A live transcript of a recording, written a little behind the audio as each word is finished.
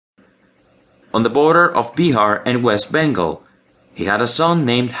on the border of Bihar and West Bengal. He had a son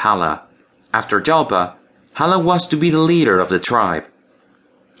named Hala. After Jalpa, Hala was to be the leader of the tribe.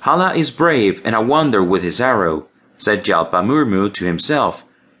 "Hala is brave and a wonder with his arrow," said Jalpa Murmu to himself,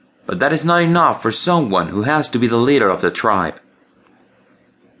 "but that is not enough for someone who has to be the leader of the tribe."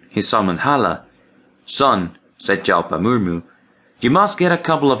 He summoned Hala. "Son," said Jalpa Murmu, "you must get a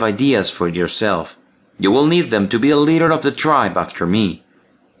couple of ideas for yourself. You will need them to be a leader of the tribe after me."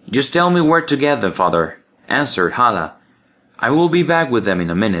 "Just tell me where to get them, father," answered Hala. "I will be back with them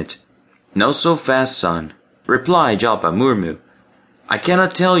in a minute." "Not so fast, son," replied Jalpa Murmu. "I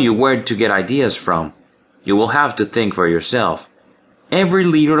cannot tell you where to get ideas from. You will have to think for yourself. Every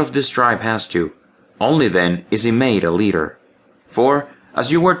leader of this tribe has to. Only then is he made a leader. For,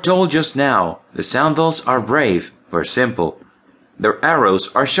 as you were told just now, the Sandals are brave, or simple. Their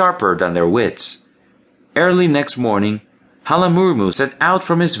arrows are sharper than their wits." Early next morning, Hala Murmu set out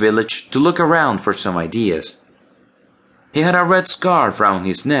from his village to look around for some ideas. He had a red scarf round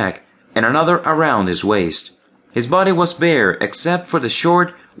his neck and another around his waist. His body was bare except for the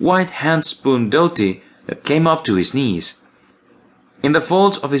short, white handspoon dhoti that came up to his knees. In the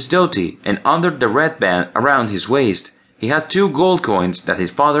folds of his dhoti and under the red band around his waist, he had 2 gold coins that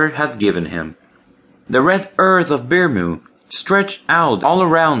his father had given him. The red earth of Birmu stretched out all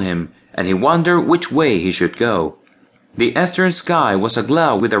around him, and he wondered which way he should go. The eastern sky was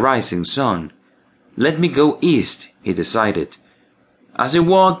aglow with the rising sun. "Let me go east," he decided. As he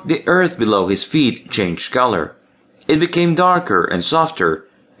walked, the earth below his feet changed color. It became darker and softer,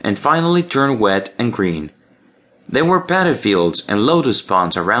 and finally turned wet and green. There were paddy fields and lotus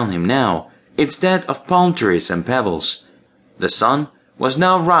ponds around him now, instead of palm trees and pebbles. The sun was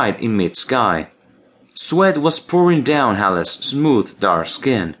now right in mid-sky. Sweat was pouring down Hala's smooth, dark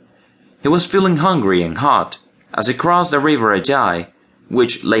skin. He was feeling hungry and hot. As he crossed the river Ajay,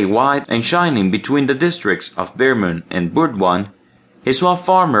 which lay white and shining between the districts of Birmun and Burdwan, he saw a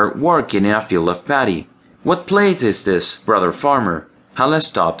farmer working in a field of paddy. "What place is this, brother farmer?" Hala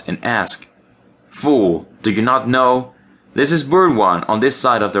stopped and asked. "Fool, do you not know? This is Burdwan on this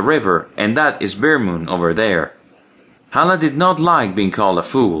side of the river, and that is Birmun over there." Hala did not like being called a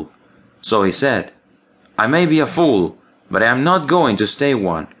fool, so he said, "I may be a fool, but I am not going to stay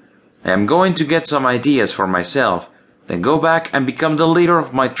one. I am going to get some ideas for myself, then go back and become the leader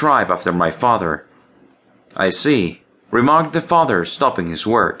of my tribe after my father." "I see," remarked the father, stopping his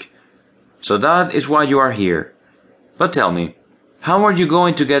work. "So that is why you are here. But tell me, how are you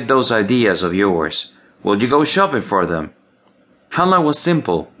going to get those ideas of yours? Will you go shopping for them?" Hala was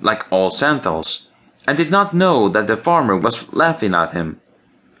simple, like all Santals, and did not know that the farmer was laughing at him.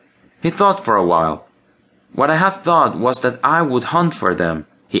 He thought for a while. "What I had thought was that I would hunt for them,"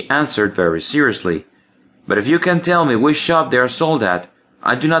 he answered very seriously. "But if you can tell me which shop they are sold at,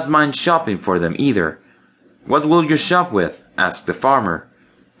 I do not mind shopping for them either." "What will you shop with?" asked the farmer.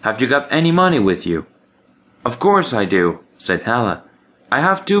 "Have you got any money with you?" "Of course I do," said Hala. "I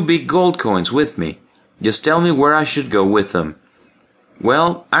have 2 big gold coins with me. Just tell me where I should go with them."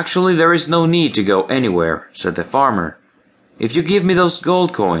 "Well, actually there is no need to go anywhere," said the farmer. "If you give me those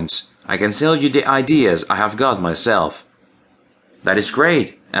gold coins, I can sell you the ideas I have got myself." "That is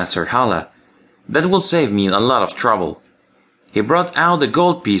great," answered Hala. "That will save me a lot of trouble." He brought out the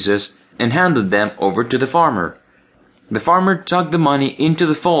gold pieces and handed them over to the farmer. The farmer tucked the money into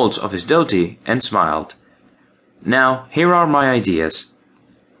the folds of his dhoti and smiled. "Now, here are my ideas.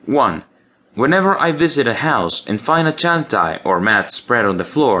 1. Whenever I visit a house and find a chantai or mat spread on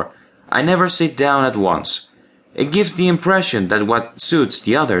the floor, I never sit down at once. It gives the impression that what suits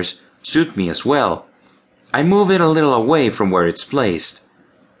the others suit me as well. I move it a little away from where it's placed.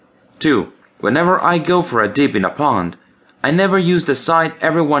 2. Whenever I go for a dip in a pond, I never use the side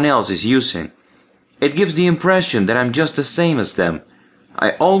everyone else is using. It gives the impression that I'm just the same as them.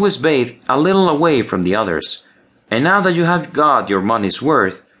 I always bathe a little away from the others. And now that you have got your money's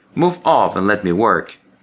worth, move off and let me work."